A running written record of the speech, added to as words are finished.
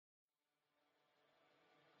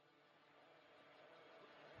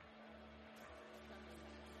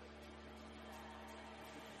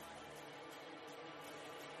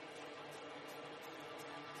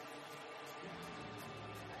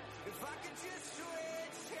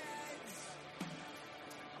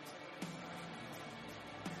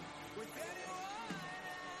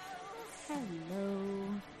Hello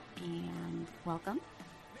and welcome.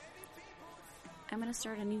 I'm going to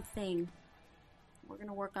start a new thing. We're going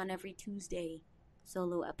to work on every Tuesday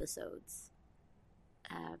solo episodes.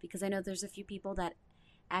 Because I know there's a few people that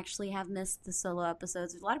actually have missed the solo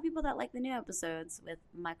episodes. There's a lot of people that like the new episodes with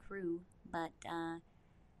my crew. But,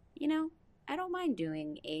 I don't mind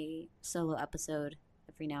doing a solo episode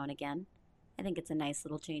every now and again. I think it's a nice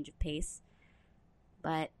little change of pace.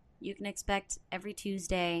 But you can expect every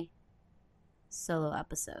Tuesday solo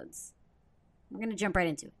episodes. We're going to jump right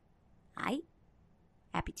into it. Hi.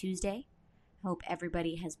 Happy Tuesday. Hope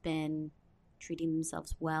everybody has been treating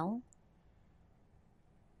themselves well.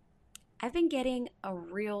 I've been getting a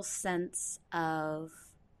real sense of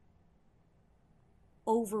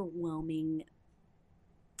overwhelming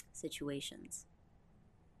situations.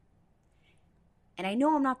 And I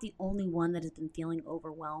know I'm not the only one that has been feeling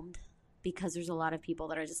overwhelmed, because there's a lot of people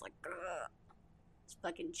that are just like, just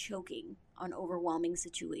fucking choking on overwhelming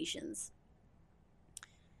situations.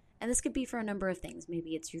 And this could be for a number of things.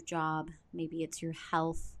 Maybe it's your job. Maybe it's your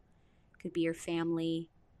health. It could be your family.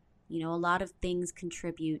 A lot of things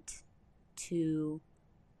contribute to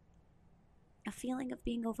a feeling of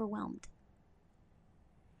being overwhelmed.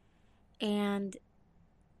 And,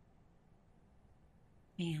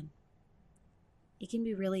 man, it can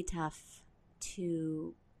be really tough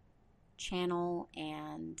to channel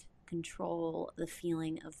and control the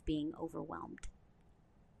feeling of being overwhelmed.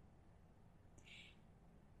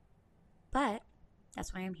 But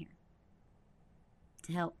that's why I'm here,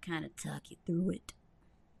 to help kind of talk you through it.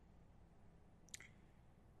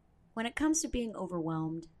 When it comes to being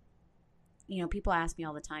overwhelmed, people ask me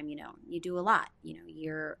all the time, you do a lot.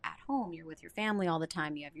 You're at home, you're with your family all the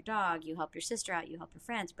time, you have your dog, you help your sister out, you help your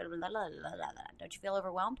friends, blah, blah, blah, blah, blah, blah. Don't you feel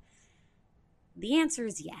overwhelmed? The answer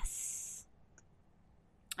is yes.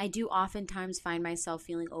 I do oftentimes find myself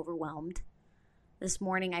feeling overwhelmed. This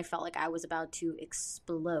morning I felt like I was about to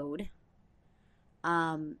explode.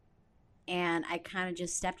 And I kind of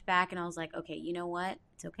just stepped back and I was like, okay, you know what?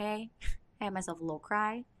 It's okay. I had myself a little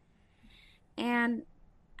cry. And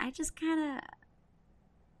I just kind of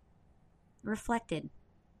reflected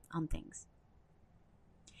on things.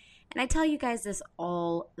 And I tell you guys this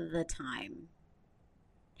all the time,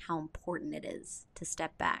 how important it is to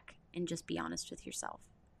step back and just be honest with yourself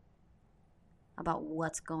about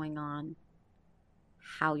what's going on,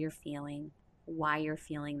 how you're feeling, why you're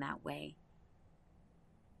feeling that way.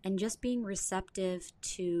 And just being receptive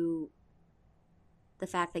to the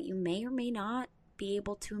fact that you may or may not be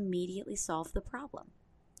able to immediately solve the problem.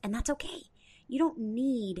 And that's okay. You don't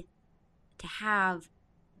need to have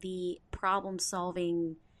the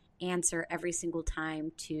problem-solving answer every single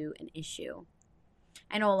time to an issue.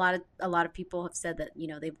 I know a lot of people have said that,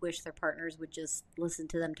 they wish their partners would just listen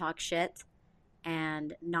to them talk shit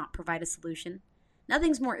and not provide a solution.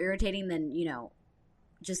 Nothing's more irritating than,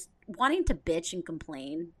 just wanting to bitch and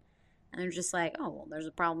complain. And they're just like, oh, well, there's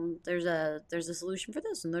a problem. There's a solution for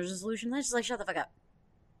this, and there's a solution for that. Just like, shut the fuck up.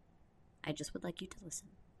 I just would like you to listen.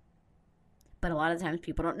 But a lot of times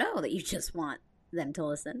people don't know that you just want them to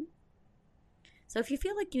listen. So if you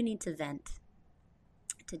feel like you need to vent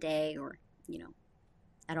today or,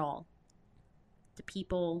 at all, to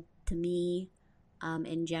people, to me,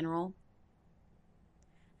 in general,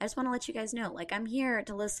 I just want to let you guys know, I'm here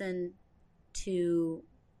to listen to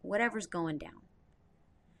whatever's going down.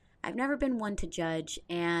 I've never been one to judge,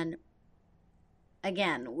 and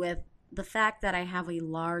again, with the fact that I have a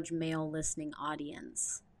large male listening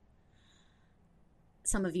audience,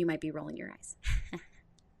 some of you might be rolling your eyes.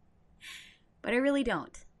 But I really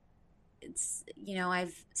don't. It's,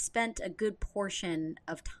 I've spent a good portion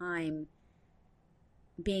of time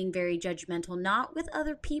being very judgmental, not with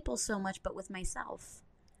other people so much, but with myself.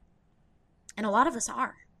 And a lot of us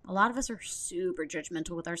are. A lot of us are super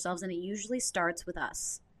judgmental with ourselves, and it usually starts with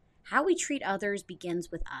us. How we treat others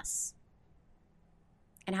begins with us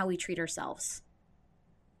and how we treat ourselves.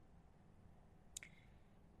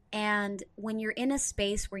 And when you're in a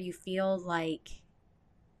space where you feel like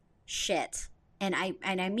shit, and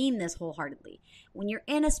I mean this wholeheartedly, when you're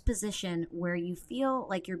in a position where you feel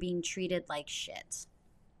like you're being treated like shit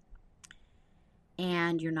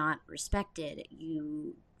and you're not respected,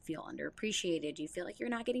 you feel underappreciated, you feel like you're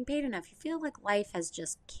not getting paid enough, you feel like life has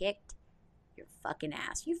just kicked your fucking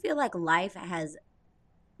ass, you feel like life has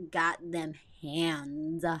got them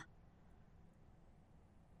hands,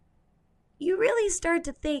 you really start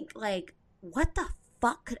to think what the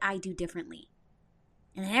fuck could I do differently?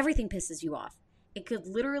 And then everything pisses you off. It could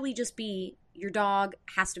literally just be your dog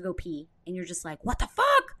has to go pee and you're just like, what the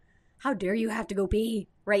fuck? How dare you have to go pee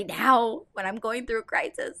right now when I'm going through a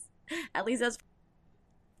crisis? At least that's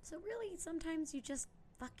So really, sometimes you just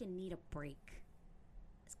fucking need a break.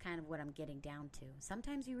 It's kind of what I'm getting down to.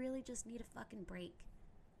 Sometimes you really just need a fucking break.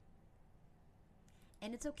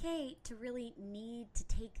 And it's okay to really need to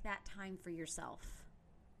take that time for yourself.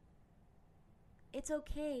 It's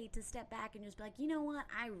okay to step back and just be like, you know what?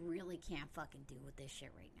 I really can't fucking deal with this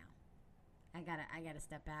shit right now. I gotta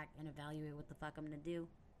step back and evaluate what the fuck I'm gonna do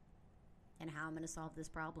and how I'm gonna solve this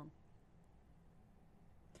problem.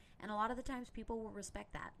 And a lot of the times people will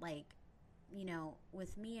respect that. Like, you know,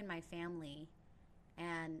 with me and my family,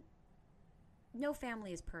 and no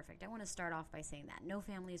family is perfect. I want to start off by saying that. No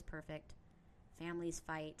family is perfect. Families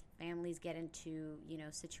fight. Families get into, you know,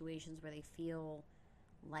 situations where they feel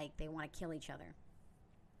like they want to kill each other.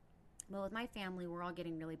 But with my family, we're all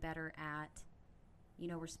getting really better at, you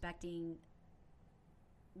know, respecting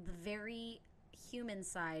the very human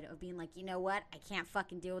side of being like, you know what? I can't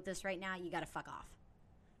fucking deal with this right now. You got to fuck off.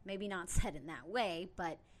 Maybe not said in that way,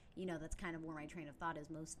 but, you know, that's kind of where my train of thought is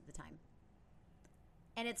most of the time.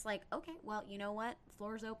 And it's like, okay, well, you know what?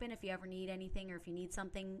 Floor's open if you ever need anything or if you need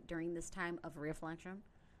something during this time of reflection,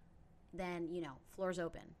 then, you know, floor's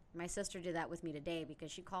open. My sister did that with me today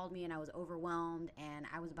because she called me and I was overwhelmed and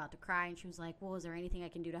I was about to cry and she was like, well, is there anything I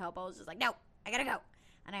can do to help? I was just like, no, I gotta go.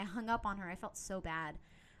 And I hung up on her. I felt so bad.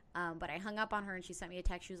 But I hung up on her and she sent me a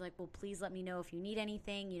text. She was like, well, please let me know if you need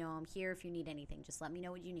anything. You know, I'm here if you need anything. Just let me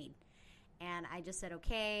know what you need. And I just said,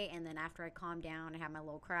 okay. And then after I calmed down, I had my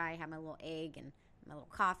little cry, had my little egg and my little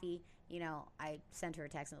coffee, you know, I sent her a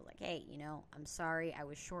text and I was like, hey, you know, I'm sorry. I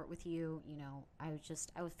was short with you. You know, I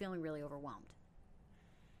was feeling really overwhelmed.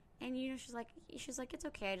 And, you know, she's like, it's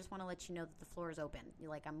okay. I just want to let you know that the floor is open.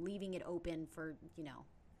 You're like, I'm leaving it open for, you know,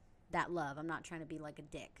 that love. I'm not trying to be like a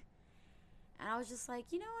dick. And I was just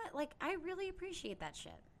like, you know what? Like, I really appreciate that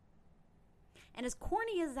shit. And as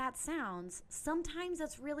corny as that sounds, sometimes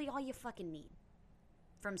that's really all you fucking need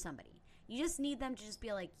from somebody. You just need them to just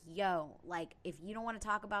be like, yo, like, if you don't want to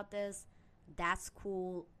talk about this, that's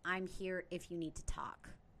cool. I'm here if you need to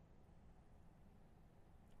talk.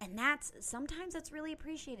 And sometimes that's really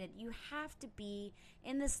appreciated. You have to be,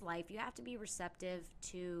 in this life, you have to be receptive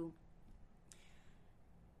to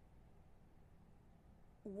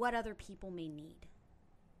what other people may need.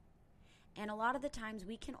 And a lot of the times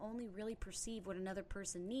we can only really perceive what another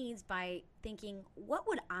person needs by thinking, what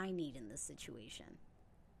would I need in this situation?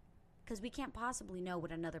 Because we can't possibly know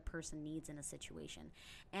what another person needs in a situation.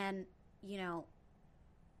 And, you know,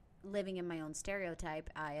 living in my own stereotype,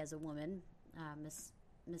 I, as a woman,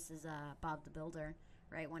 Mrs. Bob the Builder,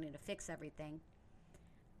 right, wanting to fix everything,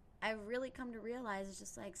 I've really come to realize it's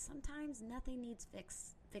just like sometimes nothing needs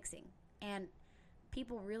fixing. And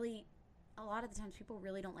a lot of the times people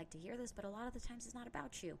really don't like to hear this, but a lot of the times it's not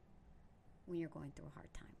about you when you're going through a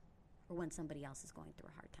hard time or when somebody else is going through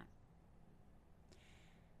a hard time.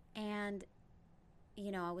 And,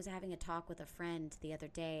 you know, I was having a talk with a friend the other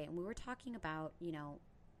day, and we were talking about, you know,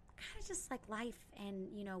 kind of just like life and,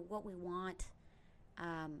 you know, what we want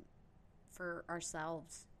for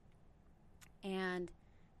ourselves. And,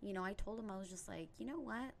 you know, I told him, I was just like, you know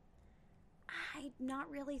what? I'm not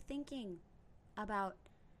really thinking about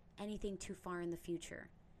anything too far in the future.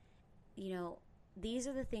 You know, these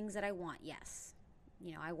are the things that I want, yes.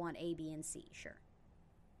 You know, I want A, B, and C, sure.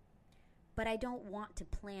 But I don't want to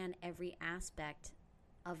plan every aspect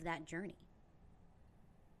of that journey.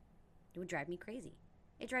 It would drive me crazy.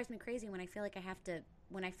 It drives me crazy when I feel like I have to,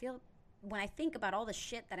 when I think about all the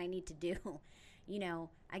shit that I need to do, you know,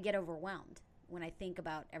 I get overwhelmed when I think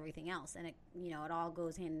about everything else. And it, you know, it all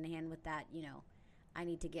goes hand in hand with that, you know, I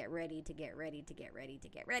need to get ready to get ready to get ready to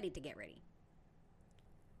get ready to get ready.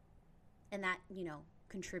 And that, you know,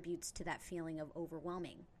 contributes to that feeling of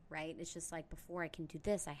overwhelming, right? It's just like, before I can do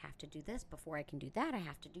this, I have to do this. Before I can do that, I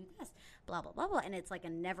have to do this. Blah, blah, blah, blah. And it's like a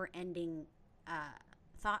never-ending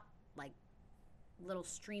thought, like little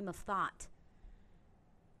stream of thought.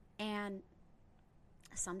 And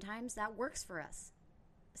sometimes that works for us.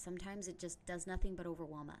 Sometimes it just does nothing but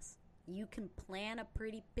overwhelm us. You can plan a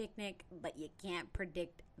pretty picnic, but you can't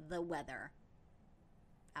predict the weather.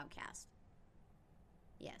 Outcast.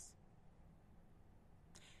 Yes.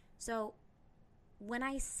 So, when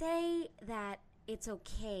I say that it's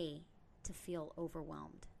okay to feel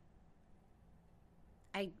overwhelmed,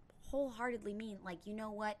 I wholeheartedly mean, like, you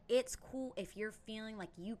know what? It's cool if you're feeling like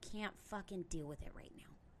you can't fucking deal with it right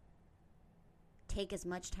now. Take as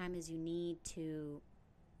much time as you need to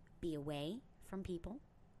be away from people.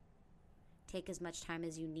 Take as much time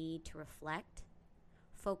as you need to reflect.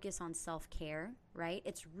 Focus on self-care, right?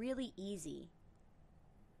 It's really easy.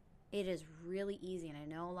 It is really easy, and I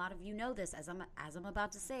know a lot of you know this as I'm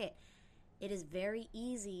about to say it. It is very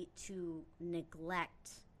easy to neglect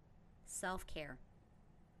Self-care.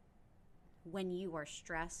 When you are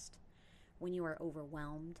stressed, when you are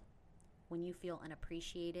overwhelmed, when you feel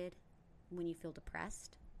unappreciated, when you feel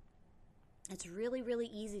depressed, it's really, really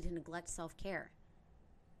easy to neglect self-care.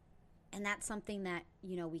 And that's something that,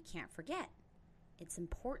 we can't forget. It's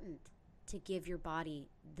important to give your body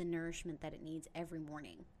the nourishment that it needs every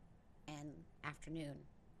morning and afternoon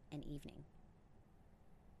and evening.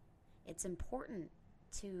 It's important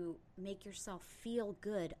to make yourself feel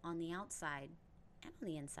good on the outside and on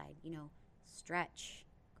the inside. Stretch,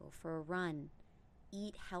 go for a run,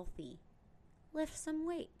 eat healthy, lift some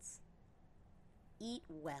weights, eat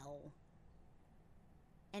well.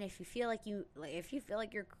 And if you feel like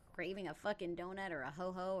you're craving a fucking donut or a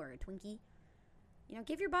ho-ho or a Twinkie,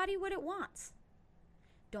 give your body what it wants.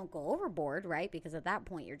 Don't go overboard, right? Because at that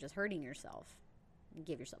point, you're just hurting yourself. You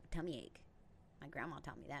give yourself a tummy ache. My grandma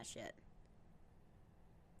taught me that shit.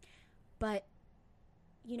 But,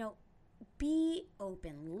 be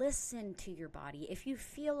open. Listen to your body. If you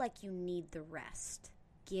feel like you need the rest,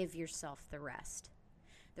 give yourself the rest.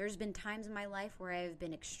 There's been times in my life where I've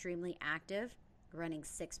been extremely active, running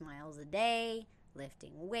 6 miles a day,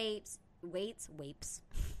 lifting weights, lifting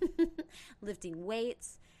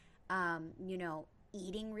weights,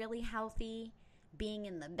 eating really healthy, being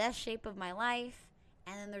in the best shape of my life.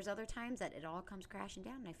 And then there's other times that it all comes crashing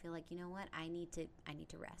down and I feel like, I need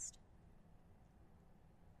to rest.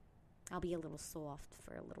 I'll be a little soft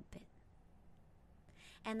for a little bit.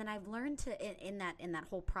 And then I've learned to, in that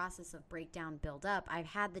whole process of breakdown, build up, I've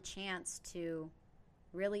had the chance to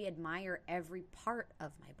really admire every part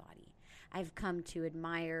of my body. I've come to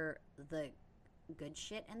admire the good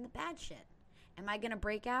shit and the bad shit. Am I going to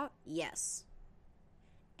break out? Yes.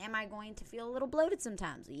 Am I going to feel a little bloated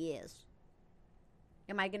sometimes? Yes.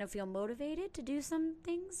 Am I going to feel motivated to do some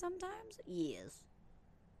things sometimes? Yes.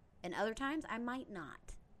 And other times, I might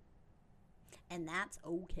not. And that's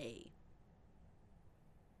okay.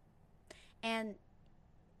 And,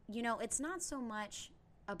 it's not so much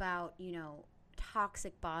about,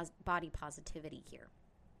 toxic body positivity here.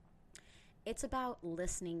 It's about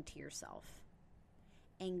listening to yourself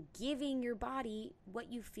and giving your body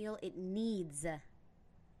what you feel it needs.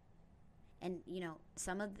 And,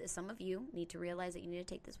 some of you need to realize that you need to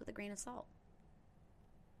take this with a grain of salt.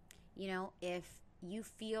 If you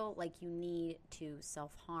feel like you need to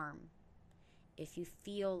self-harm, if you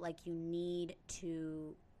feel like you need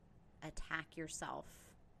to attack yourself,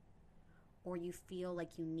 or you feel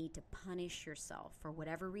like you need to punish yourself for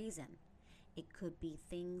whatever reason, it could be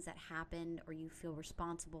things that happened or you feel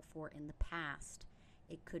responsible for in the past.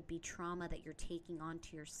 It could be trauma that you're taking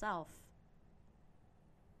onto yourself.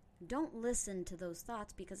 Don't listen to those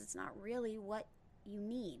thoughts because it's not really what you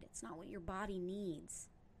need. It's not what your body needs.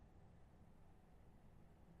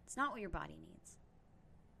 It's not what your body needs.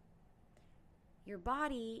 Your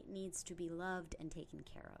body needs to be loved and taken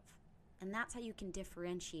care of. And that's how you can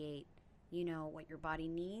differentiate, what your body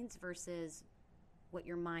needs versus what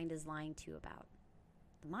your mind is lying to you about.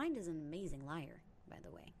 The mind is an amazing liar, by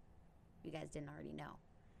the way. You guys didn't already know.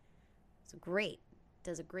 It's great.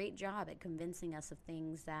 Does a great job at convincing us of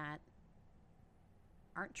things that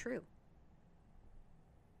aren't true.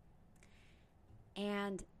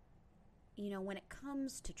 And, when it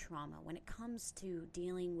comes to trauma, when it comes to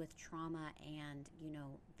dealing with trauma and,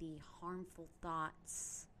 the harmful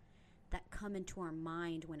thoughts that come into our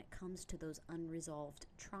mind when it comes to those unresolved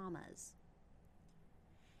traumas,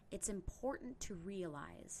 it's important to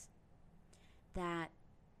realize that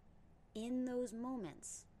in those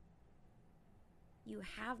moments, you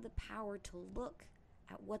have the power to look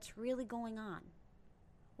at what's really going on,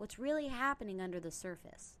 what's really happening under the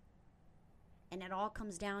surface. And it all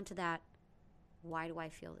comes down to that, why do I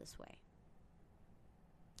feel this way?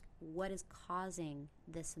 What is causing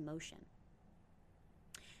this emotion?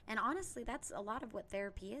 And honestly, that's a lot of what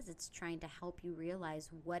therapy is. It's trying to help you realize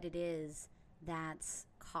what it is that's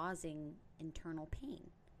causing internal pain.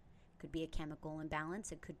 It could be a chemical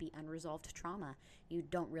imbalance. It could be unresolved trauma. You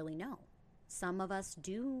don't really know. Some of us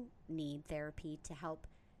do need therapy to help,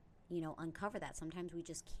 uncover that. Sometimes we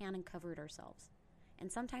just can't uncover it ourselves.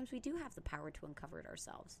 And sometimes we do have the power to uncover it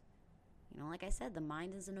ourselves. Like I said, the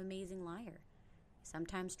mind is an amazing liar.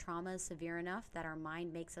 Sometimes trauma is severe enough that our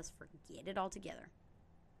mind makes us forget it altogether,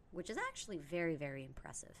 which is actually very, very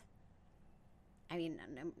impressive. I mean,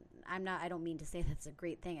 I don't mean to say that's a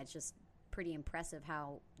great thing. It's just pretty impressive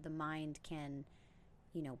how the mind can,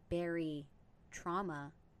 bury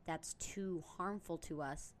trauma that's too harmful to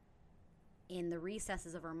us in the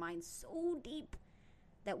recesses of our mind so deep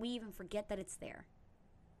that we even forget that it's there.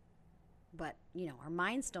 But, our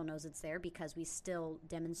mind still knows it's there because we still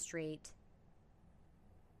demonstrate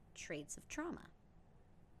traits of trauma.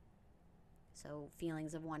 So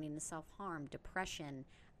feelings of wanting to self-harm, depression,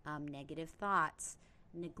 negative thoughts,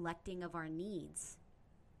 neglecting of our needs.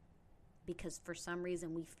 Because for some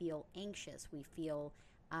reason we feel anxious, we feel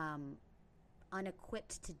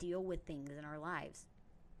unequipped to deal with things in our lives.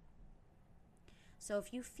 So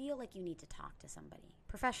if you feel like you need to talk to somebody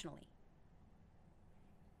professionally,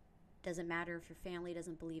 doesn't matter if your family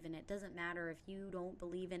doesn't believe in it, doesn't matter if you don't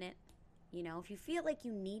believe in it, if you feel like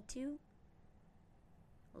you need to,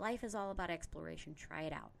 life is all about exploration. Try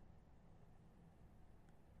it out.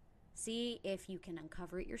 See if you can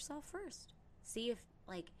uncover it yourself first. See if,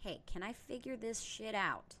 hey, can I figure this shit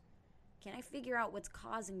out? Can I figure out what's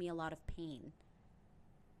causing me a lot of pain?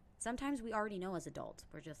 Sometimes we already know as adults.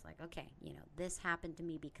 We're just like, okay, this happened to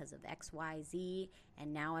me because of X, Y, Z,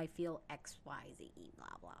 and now I feel X, Y, Z, blah,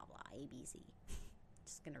 blah, blah, A, B, C.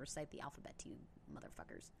 Just going to recite the alphabet to you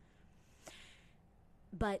motherfuckers.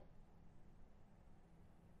 But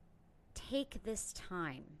take this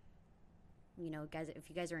time, guys, if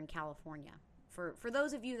you guys are in California, for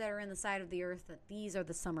those of you that are in the side of the earth, that these are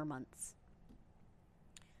the summer months.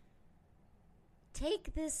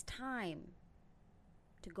 Take this time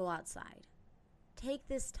to go outside. Take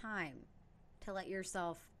this time to let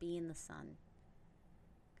yourself be in the sun.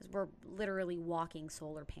 Because we're literally walking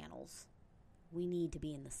solar panels. We need to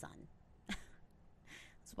be in the sun.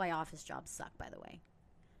 That's why office jobs suck, by the way.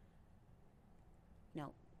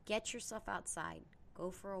 Get yourself outside.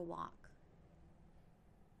 Go for a walk.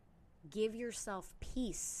 Give yourself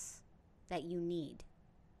peace that you need.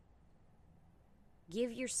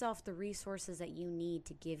 Give yourself the resources that you need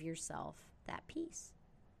to give yourself that peace.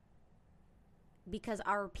 Because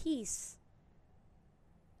our peace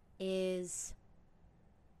it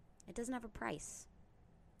doesn't have a price.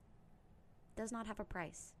 It does not have a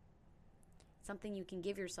price. It's something you can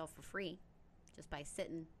give yourself for free just by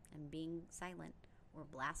sitting and being silent or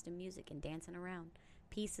blasting music and dancing around.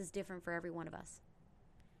 Peace is different for every one of us.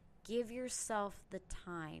 Give yourself the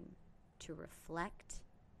time to reflect.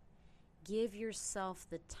 Give yourself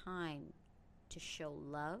the time to show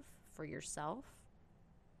love for yourself,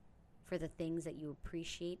 for the things that you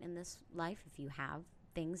appreciate in this life. If you have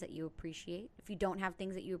things that you appreciate. If you don't have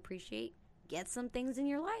things that you appreciate, get some things in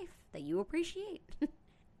your life that you appreciate.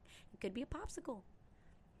 It could be a popsicle.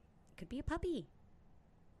 It could be a puppy.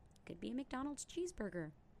 It could be a McDonald's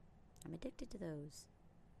cheeseburger. I'm addicted to those.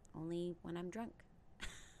 Only when I'm drunk.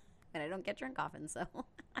 But I don't get drunk often, so.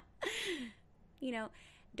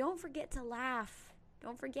 Don't forget to laugh.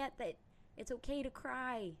 Don't forget that it's okay to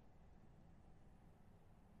cry.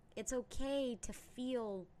 It's okay to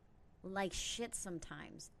feel like shit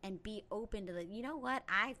sometimes and be open to you know what?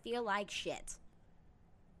 I feel like shit.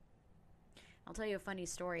 I'll tell you a funny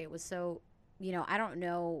story. It was so, I don't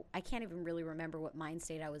know. I can't even really remember what mind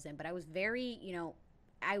state I was in, but I was very,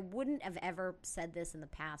 I wouldn't have ever said this in the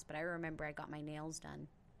past, but I remember I got my nails done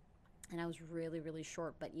and I was really, really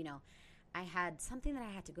short, but I had something that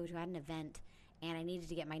I had to go to. I had an event and I needed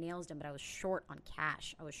to get my nails done, but I was short on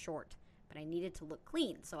cash. I was short, but I needed to look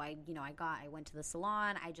clean. So I went to the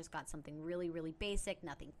salon. I just got something really, really basic,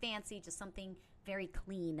 nothing fancy, just something very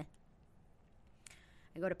clean.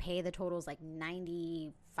 I go to pay, the total is like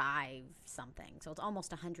 $95 something. So it's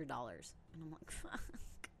almost $100. And I'm like, fuck.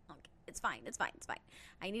 Okay, it's fine.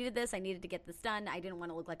 I needed this. I needed to get this done. I didn't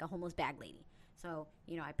want to look like a homeless bag lady. So,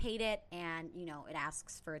 I paid it and, it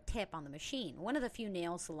asks for a tip on the machine. One of the few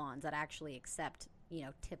nail salons that actually accept,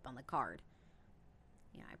 tip on the card.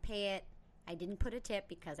 I pay it. I didn't put a tip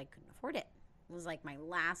because I couldn't afford it. It was like my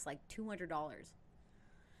last, $200.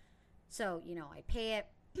 So, I pay it.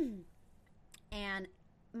 And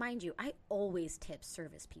mind you, I always tip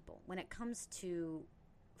service people. When it comes to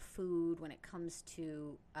food, when it comes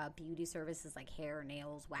to beauty services like hair,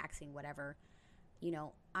 nails, waxing, whatever,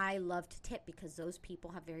 I love to tip because those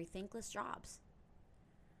people have very thankless jobs.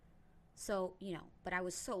 So, but I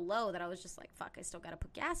was so low that I was just like, fuck, I still got to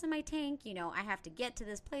put gas in my tank. I have to get to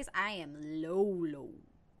this place. I am low.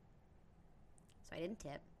 So I didn't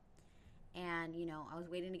tip. And, I was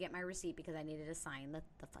waiting to get my receipt because I needed to sign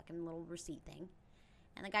the fucking little receipt thing.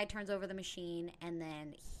 And the guy turns over the machine and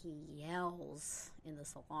then he yells in the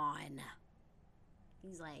salon.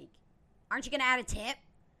 He's like, aren't you going to add a tip?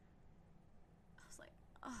 I was like,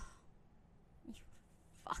 oh, you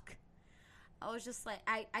fuck. I was just like,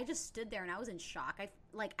 I just stood there and I was in shock. I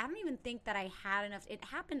don't even think that I had enough. It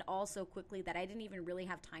happened all so quickly that I didn't even really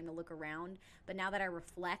have time to look around. But now that I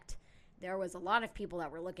reflect, there was a lot of people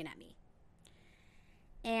that were looking at me.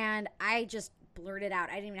 And I just blurted out.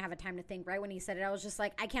 I didn't even have a time to think. Right when he said it, I was just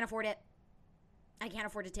like, I can't afford it. I can't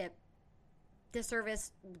afford a tip.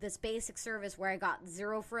 this basic service where I got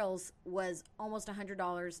zero frills was almost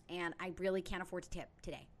 $100, and I really can't afford to tip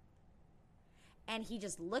today. And he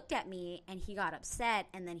just looked at me and he got upset,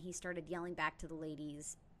 and then he started yelling back to the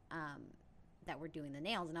ladies that were doing the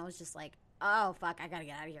nails, and I was just like, oh fuck, I gotta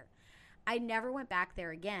get out of here. I never went back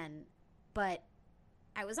there again, but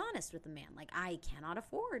I was honest with the man. Like, I cannot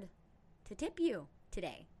afford to tip you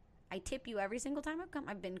today. I tip you every single time I've come.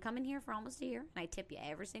 I've been coming here for almost a year, and I tip you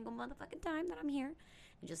every single motherfucking time that I'm here.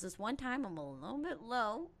 And just this one time, I'm a little bit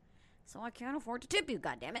low, so I can't afford to tip you,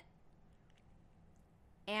 goddammit.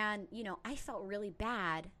 And, I felt really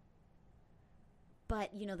bad,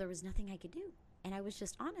 but, there was nothing I could do. And I was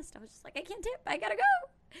just honest. I was just like, I can't tip. I gotta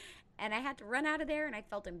go. And I had to run out of there, and I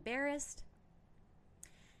felt embarrassed.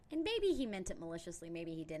 And maybe he meant it maliciously.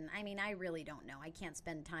 Maybe he didn't. I mean, I really don't know. I can't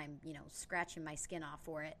spend time, scratching my skin off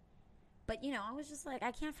for it. But, I was just like,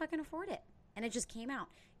 I can't fucking afford it. And it just came out.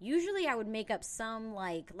 Usually I would make up some,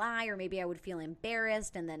 lie, or maybe I would feel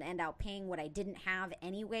embarrassed and then end up paying what I didn't have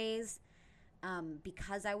anyways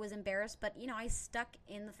because I was embarrassed. But, I stuck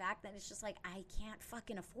in the fact that it's just like, I can't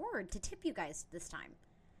fucking afford to tip you guys this time.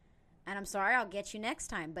 And I'm sorry, I'll get you next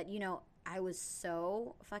time. But, I was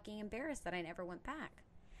so fucking embarrassed that I never went back.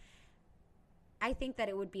 I think that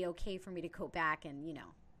it would be okay for me to go back and,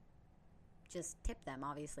 just tip them.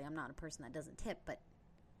 Obviously, I'm not a person that doesn't tip, but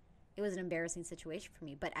it was an embarrassing situation for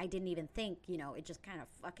me. But I didn't even think, it just kind of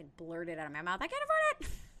fucking blurted out of my mouth, I can't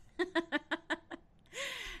afford it.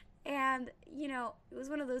 And, it was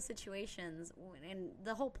one of those situations, and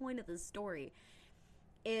the whole point of this story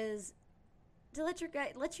is to let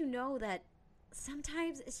you know that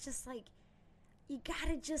sometimes it's just like, you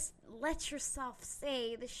gotta just let yourself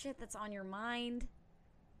say the shit that's on your mind.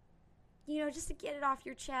 Just to get it off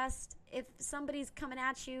your chest. If somebody's coming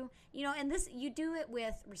at you, and this, you do it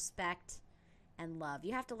with respect and love.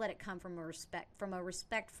 You have to let it come from a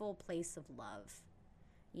respectful place of love,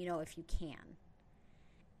 if you can.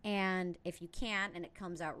 And if you can't, and it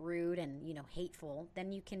comes out rude and, hateful,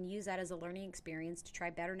 then you can use that as a learning experience to try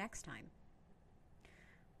better next time.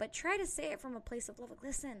 But try to say it from a place of love. Like,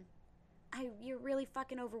 listen, you're really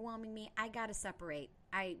fucking overwhelming me. I gotta separate.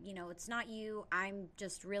 It's not you. I'm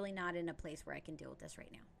just really not in a place where I can deal with this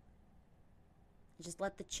right now. Just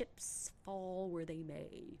let the chips fall where they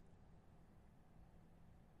may.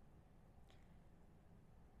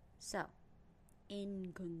 So,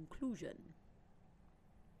 in conclusion,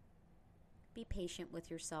 be patient with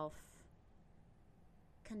yourself.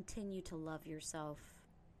 Continue to love yourself.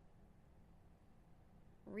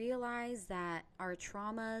 Realize that our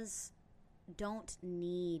traumas don't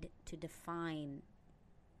need to define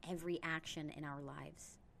every action in our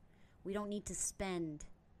lives. We don't need to spend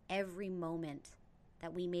every moment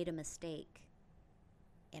that we made a mistake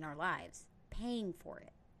in our lives paying for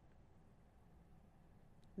it.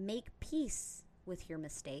 Make peace with your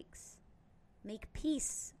mistakes. Make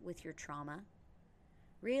peace with your trauma.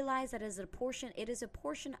 Realize that it is a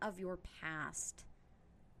portion of your past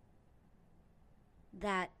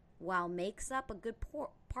that, while makes up a good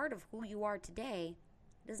part of who you are today,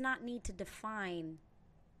 does not need to define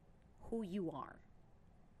who you are.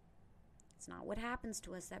 It's not what happens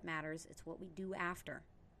to us that matters. It's what we do after.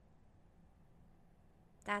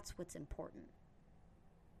 That's what's important.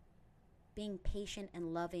 Being patient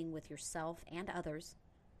and loving with yourself and others,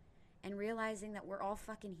 and realizing that we're all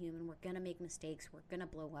fucking human. We're going to make mistakes. We're going to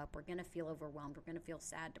blow up. We're going to feel overwhelmed. We're going to feel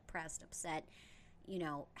sad, depressed, upset,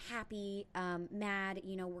 happy, mad.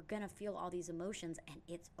 We're going to feel all these emotions, and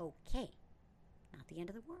it's okay. Not the end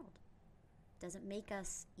of the world. Doesn't make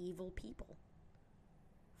us evil people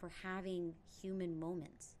for having human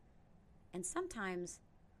moments. And sometimes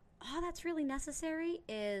all that's really necessary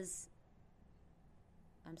is,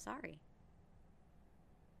 I'm sorry.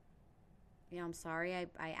 I'm sorry I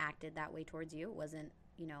acted that way towards you. It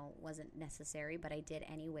wasn't necessary, but I did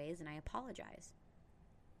anyways, and I apologize.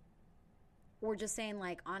 Or just saying,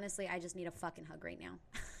 honestly, I just need a fucking hug right now.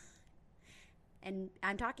 And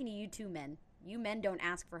I'm talking to you too, men. You men don't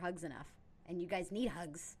ask for hugs enough. And you guys need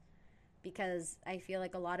hugs. Because I feel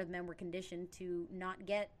like a lot of men were conditioned to not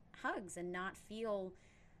get hugs and not feel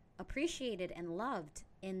appreciated and loved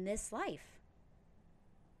in this life.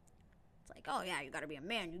 It's like, oh yeah, you gotta be a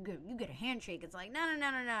man. You get a handshake. It's like,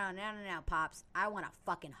 no, Pops. I want a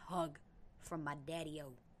fucking hug from my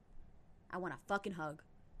daddy-o. I want a fucking hug.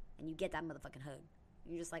 And you get that motherfucking hug.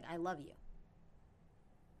 You're just like, I love you.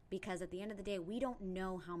 Because at the end of the day, we don't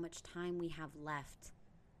know how much time we have left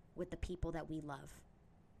with the people that we love.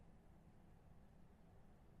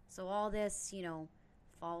 So all this,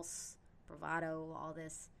 false bravado, all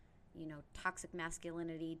this, toxic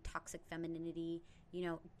masculinity, toxic femininity,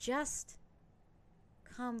 just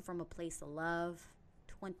come from a place of love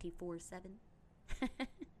 24/7.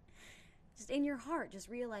 Just in your heart, just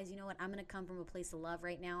realize, you know what, I'm going to come from a place of love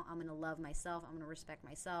right now. I'm going to love myself. I'm going to respect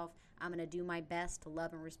myself. I'm going to do my best to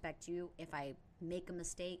love and respect you. If I make a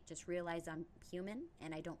mistake, just realize I'm human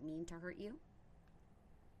and I don't mean to hurt you.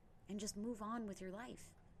 And just move on with your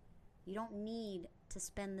life. You don't need to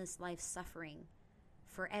spend this life suffering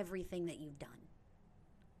for everything that you've done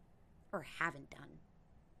or haven't done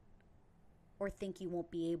or think you won't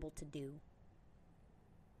be able to do.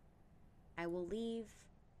 I will leave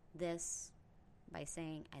this by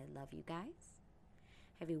saying I love you guys.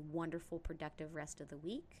 Have a wonderful, productive rest of the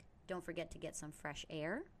week. Don't forget to get some fresh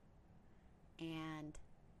air. And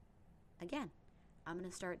again, I'm going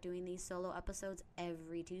to start doing these solo episodes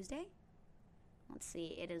every Tuesday. Let's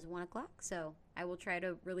see, it is 1 o'clock, so I will try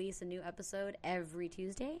to release a new episode every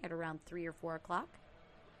Tuesday at around 3 or 4 o'clock.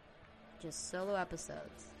 Just solo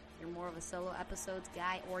episodes. If you're more of a solo episodes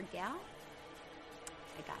guy or gal,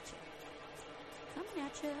 I got you. Coming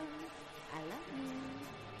at you. I love you.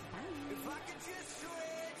 Bye. If I could just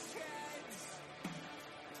switch heads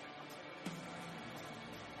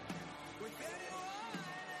with